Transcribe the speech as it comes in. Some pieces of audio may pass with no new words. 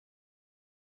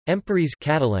Empúries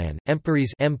Catalan,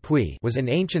 Empúries was an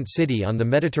ancient city on the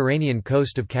Mediterranean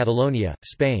coast of Catalonia,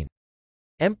 Spain.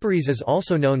 Empúries is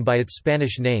also known by its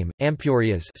Spanish name,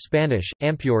 Empúries Spanish,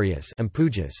 Empúries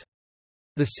Empúries.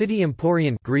 The city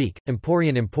Emporion Greek,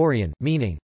 Emporion,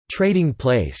 meaning, trading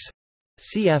place,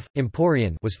 cf.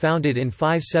 Emporion was founded in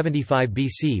 575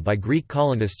 BC by Greek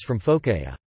colonists from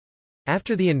Phocaea.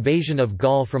 After the invasion of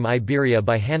Gaul from Iberia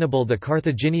by Hannibal the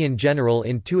Carthaginian general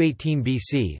in 218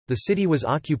 BC, the city was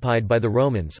occupied by the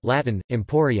Romans Latin,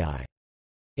 Emporii.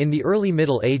 In the early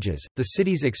Middle Ages, the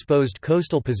city's exposed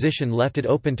coastal position left it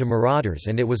open to marauders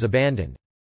and it was abandoned.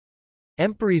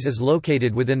 Empúries is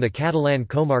located within the Catalan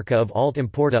comarca of Alt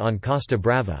Empordà on Costa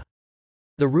Brava.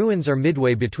 The ruins are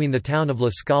midway between the town of La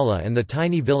Scala and the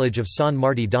tiny village of Sant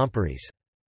Martí d'Empúries.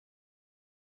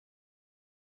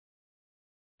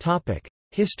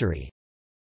 History.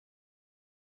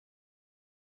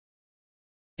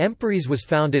 Empúries was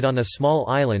founded on a small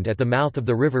island at the mouth of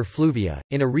the river Fluvia,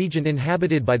 in a region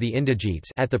inhabited by the indigetes.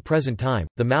 At the present time,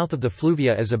 the mouth of the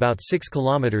Fluvia is about 6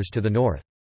 km to the north.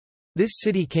 This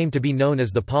city came to be known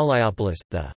as the Palaiópolis,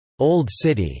 the Old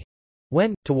City,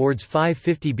 when, towards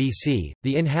 550 BC,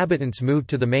 the inhabitants moved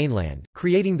to the mainland,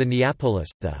 creating the Neapolis,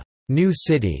 the New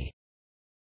City.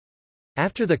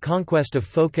 After the conquest of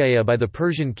Phocaea by the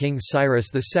Persian king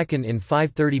Cyrus II in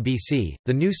 530 BC,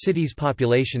 the new city's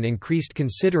population increased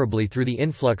considerably through the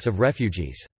influx of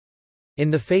refugees. In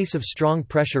the face of strong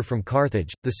pressure from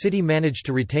Carthage, the city managed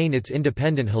to retain its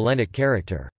independent Hellenic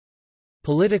character.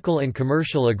 Political and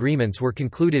commercial agreements were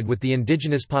concluded with the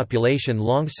indigenous population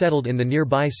long settled in the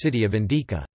nearby city of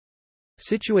Indica.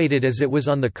 Situated as it was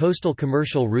on the coastal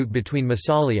commercial route between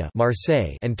Massalia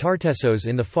Marseille and Tartessos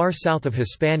in the far south of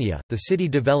Hispania, the city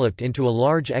developed into a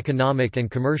large economic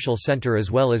and commercial centre as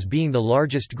well as being the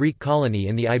largest Greek colony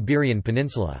in the Iberian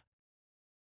Peninsula.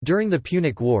 During the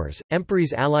Punic Wars,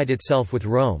 Empúries allied itself with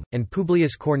Rome, and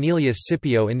Publius Cornelius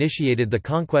Scipio initiated the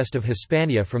conquest of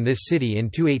Hispania from this city in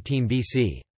 218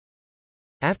 BC.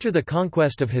 After the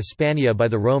conquest of Hispania by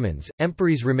the Romans,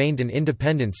 Empúries remained an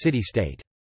independent city-state.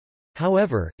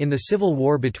 However, in the civil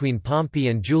war between Pompey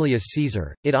and Julius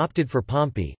Caesar, it opted for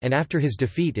Pompey, and after his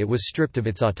defeat it was stripped of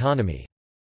its autonomy.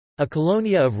 A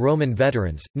colonia of Roman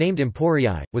veterans, named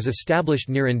Emporii, was established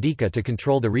near Indica to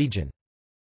control the region.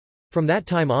 From that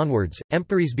time onwards,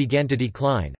 Empúries began to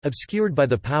decline, obscured by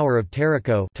the power of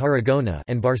Tarraco Tarragona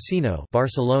and Barcino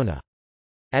Barcelona.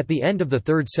 At the end of the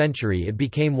 3rd century it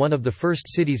became one of the first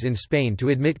cities in Spain to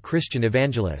admit Christian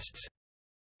evangelists.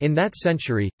 In that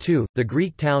century, too, the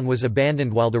Greek town was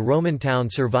abandoned while the Roman town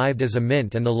survived as a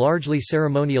mint and the largely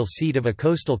ceremonial seat of a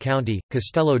coastal county,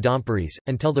 Castello d'Empúries,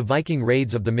 until the Viking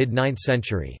raids of the mid-9th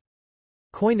century.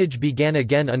 Coinage began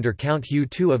again under Count Hugh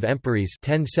II of Empúries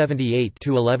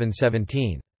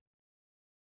 1078–1117.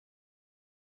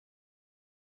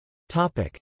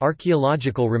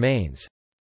 Archaeological remains.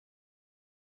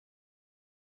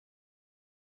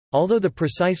 Although the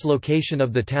precise location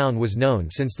of the town was known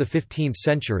since the 15th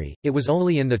century, it was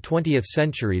only in the 20th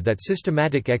century that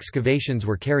systematic excavations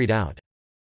were carried out.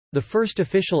 The first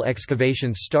official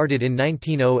excavations started in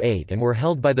 1908 and were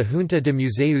held by the Junta de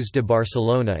Museus de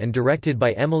Barcelona and directed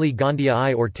by Emily Gandia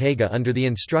I Ortega under the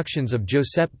instructions of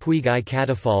Josep Puig I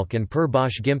Catafalque and Per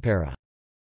Bosch Gimpera.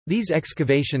 These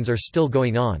excavations are still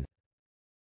going on.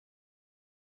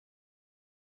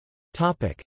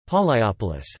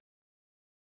 Palaiópolis.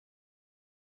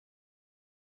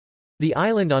 The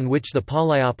island on which the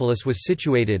Palaiópolis was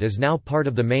situated is now part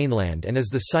of the mainland and is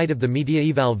the site of the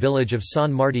mediaeval village of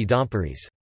Sant Martí d'Empúries.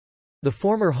 The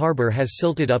former harbour has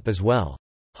silted up as well.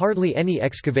 Hardly any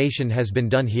excavation has been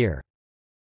done here.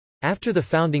 After the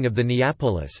founding of the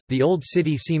Neapolis, the old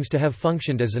city seems to have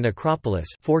functioned as an acropolis,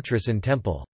 fortress and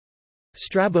temple.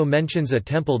 Strabo mentions a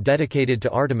temple dedicated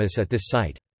to Artemis at this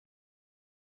site.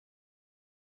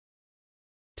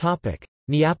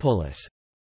 Neapolis.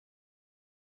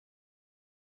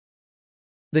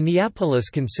 The Neapolis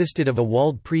consisted of a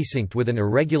walled precinct with an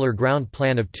irregular ground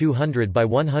plan of 200 by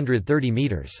 130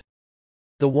 metres.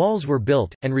 The walls were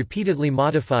built, and repeatedly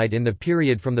modified in the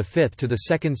period from the 5th to the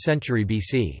 2nd century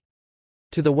BC.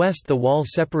 To the west the wall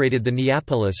separated the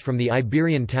Neapolis from the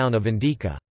Iberian town of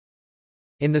Indica.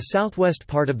 In the southwest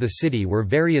part of the city were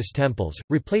various temples,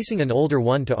 replacing an older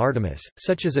one to Artemis,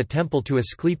 such as a temple to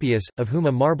Asclepius, of whom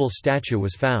a marble statue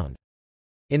was found.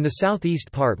 In the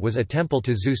southeast part was a temple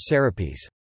to Zeus Serapis.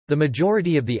 The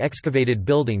majority of the excavated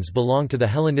buildings belong to the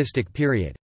Hellenistic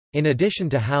period. In addition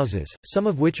to houses, some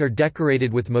of which are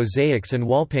decorated with mosaics and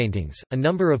wall paintings, a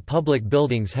number of public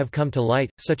buildings have come to light,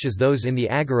 such as those in the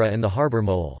Agora and the harbour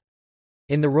mole.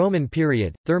 In the Roman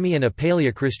period, Thermae and a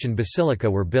Paleochristian basilica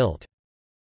were built.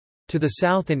 To the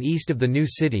south and east of the new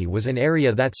city was an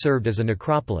area that served as a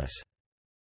necropolis.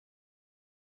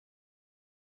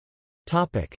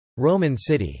 Roman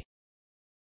city.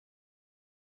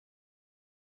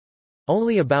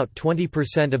 Only about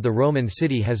 20% of the Roman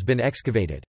city has been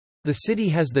excavated. The city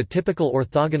has the typical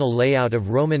orthogonal layout of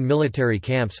Roman military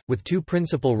camps, with two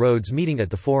principal roads meeting at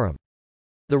the Forum.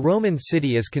 The Roman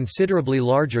city is considerably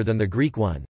larger than the Greek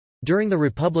one. During the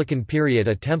Republican period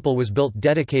a temple was built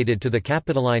dedicated to the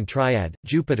Capitoline Triad,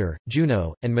 Jupiter,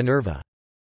 Juno, and Minerva.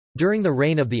 During the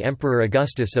reign of the Emperor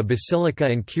Augustus a basilica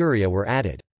and curia were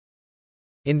added.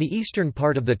 In the eastern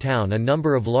part of the town a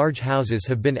number of large houses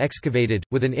have been excavated,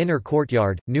 with an inner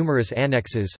courtyard, numerous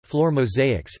annexes, floor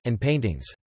mosaics, and paintings.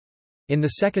 In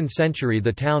the 2nd century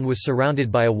the town was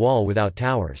surrounded by a wall without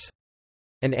towers.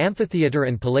 An amphitheatre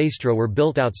and palaestra were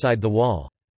built outside the wall.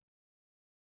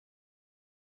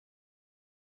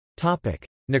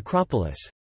 Necropolis.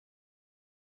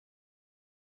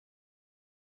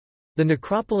 The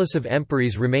necropolis of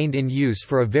Empúries remained in use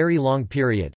for a very long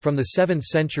period, from the 7th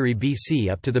century BC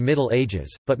up to the Middle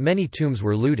Ages, but many tombs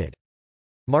were looted.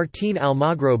 Martín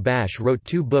Almagro Basch wrote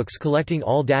 2 books collecting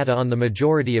all data on the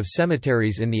majority of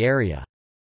cemeteries in the area.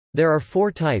 There are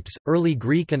 4 types: Early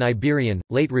Greek and Iberian,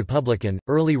 Late Republican,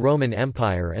 Early Roman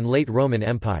Empire and Late Roman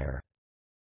Empire.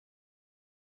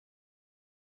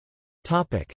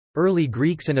 Early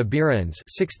Greeks and Iberians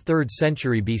 6th–3rd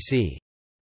century BC.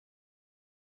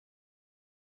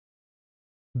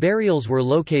 Burials were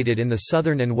located in the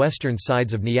southern and western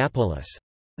sides of Neapolis.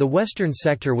 The western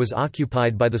sector was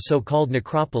occupied by the so-called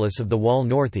necropolis of the wall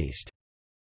northeast.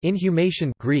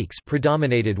 Inhumation Greeks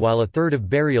predominated while a third of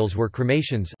burials were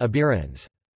cremations Iberians.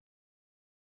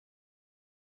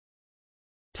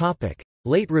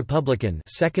 Late Republican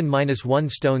 2nd–1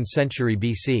 stone century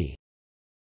BC.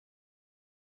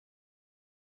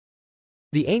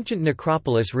 The ancient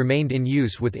necropolis remained in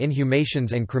use with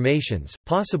inhumations and cremations,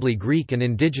 possibly Greek and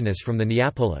indigenous from the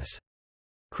Neapolis.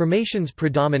 Cremations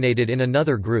predominated in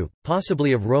another group,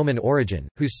 possibly of Roman origin,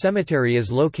 whose cemetery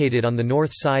is located on the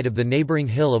north side of the neighboring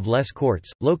hill of Les Courts,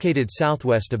 located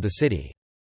southwest of the city.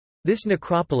 This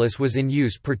necropolis was in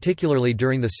use particularly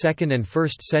during the 2nd and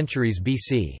 1st centuries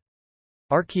BC.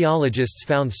 Archaeologists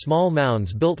found small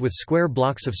mounds built with square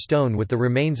blocks of stone with the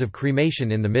remains of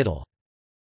cremation in the middle.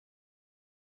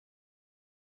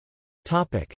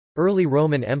 Early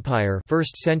Roman Empire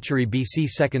 1st century BC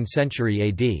 2nd century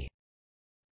AD.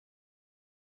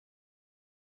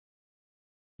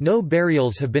 No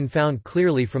burials have been found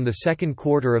clearly from the 2nd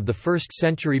quarter of the 1st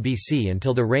century BC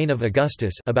until the reign of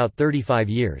Augustus, about 35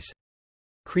 years.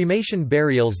 Cremation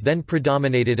burials then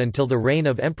predominated until the reign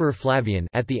of Emperor Flavian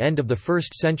at the end of the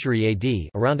 1st century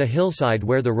AD around a hillside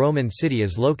where the Roman city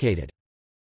is located.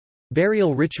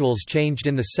 Burial rituals changed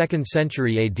in the 2nd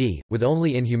century AD, with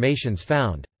only inhumations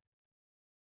found.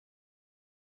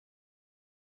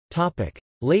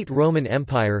 Late Roman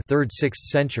Empire 3rd–6th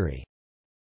century.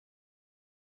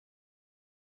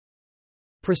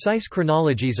 Precise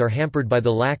chronologies are hampered by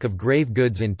the lack of grave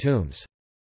goods in tombs.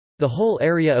 The whole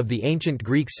area of the ancient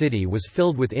Greek city was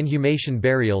filled with inhumation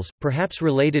burials, perhaps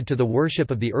related to the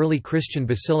worship of the early Christian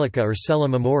basilica or cella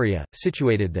memoria,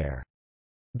 situated there.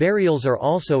 Burials are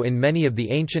also in many of the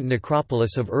ancient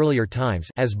necropolis of earlier times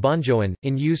as Bonjoan,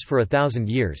 in use for 1,000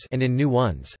 years and in new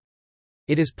ones.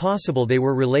 It is possible they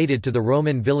were related to the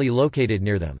Roman villi located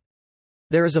near them.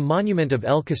 There is a monument of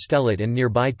El Castellet and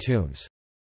nearby tombs.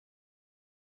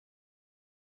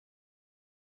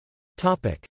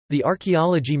 The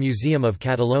Archaeology Museum of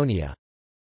Catalonia.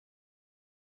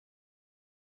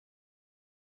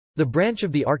 The branch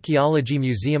of the Archaeology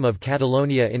Museum of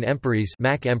Catalonia in Empúries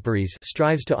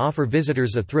strives to offer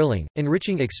visitors a thrilling,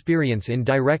 enriching experience in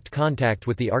direct contact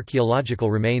with the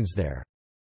archaeological remains there.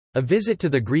 A visit to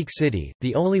the Greek city,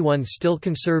 the only one still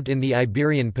conserved in the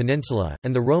Iberian Peninsula,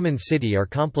 and the Roman city are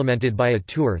complemented by a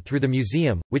tour through the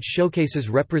museum, which showcases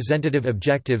representative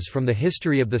objectives from the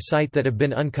history of the site that have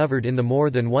been uncovered in the more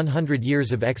than 100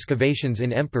 years of excavations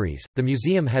in Empúries. The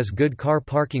museum has good car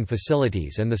parking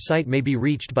facilities and the site may be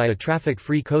reached by a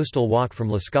traffic-free coastal walk from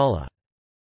La Scala.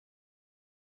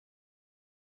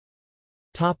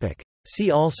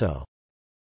 See also: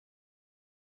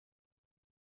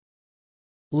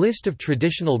 List of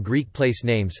traditional Greek place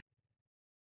names.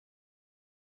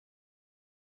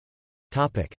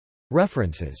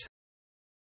 References.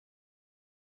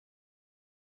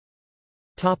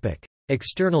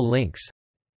 External links.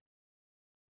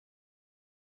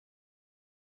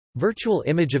 Virtual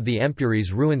image of the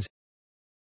Empúries ruins.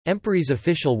 Empúries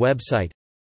official website.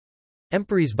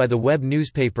 Empúries by the web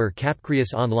newspaper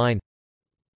Capcrius Online.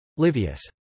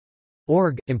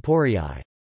 Livius.org, Empúrii.